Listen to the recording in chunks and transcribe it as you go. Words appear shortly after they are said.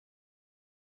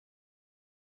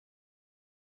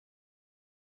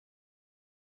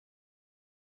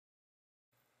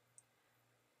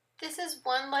This is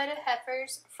one load of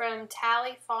heifers from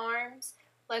Talley Farms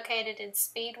located in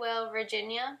Speedwell,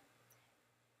 Virginia.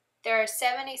 There are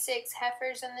 76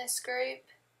 heifers in this group.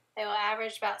 They will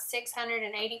average about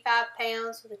 685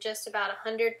 pounds with just about a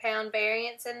 100-pound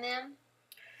variance in them.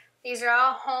 These are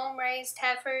all home-raised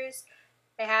heifers.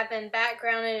 They have been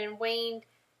backgrounded and weaned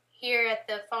here at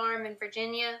the farm in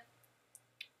Virginia.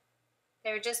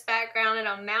 They were just backgrounded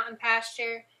on mountain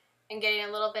pasture and getting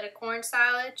a little bit of corn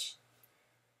silage.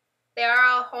 They are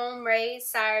all home-raised,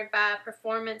 sired by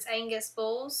Performance Angus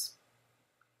bulls.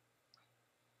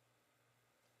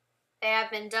 They have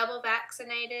been double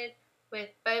vaccinated with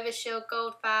Bovishield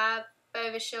Gold 5,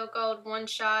 Bovishield Gold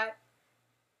 1-shot,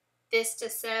 Vista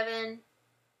 7.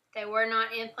 They were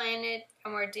not implanted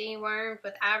and were dewormed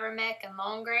with Ivermec and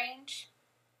Long Range.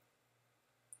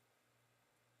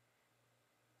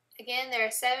 Again, there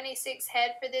are 76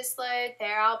 head for this load.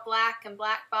 They're all black and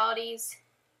black bodies.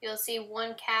 You'll see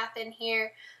one calf in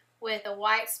here with a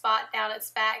white spot down its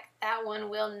back. That one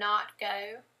will not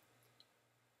go.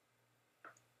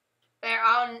 They're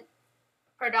all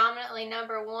predominantly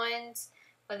number ones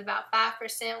with about 5%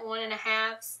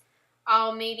 1.5s.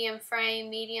 All medium frame,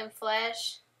 medium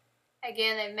flesh.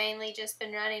 Again, they've mainly just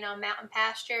been running on mountain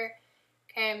pasture,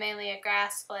 carrying mainly a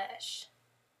grass flesh.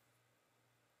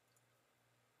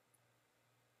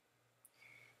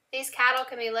 These cattle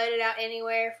can be loaded out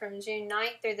anywhere from June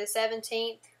 9th through the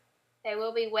 17th. They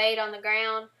will be weighed on the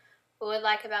ground, but would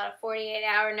like about a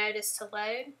 48-hour notice to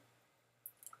load.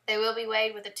 They will be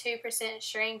weighed with a 2%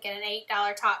 shrink and an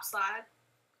 $8 top slide.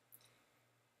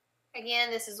 Again,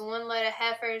 this is one load of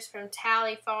heifers from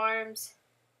Talley Farms.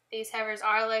 These heifers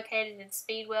are located in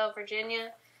Speedwell,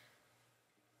 Virginia.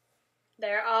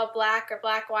 They're all black or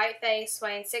black-white face,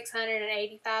 weighing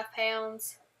 685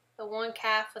 pounds. The one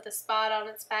calf with a spot on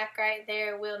its back right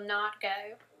there will not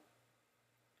go.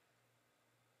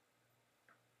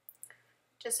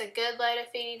 Just a good load of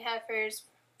feeding heifers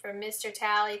from Mr.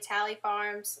 Talley, Talley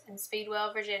Farms in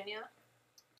Speedwell, Virginia.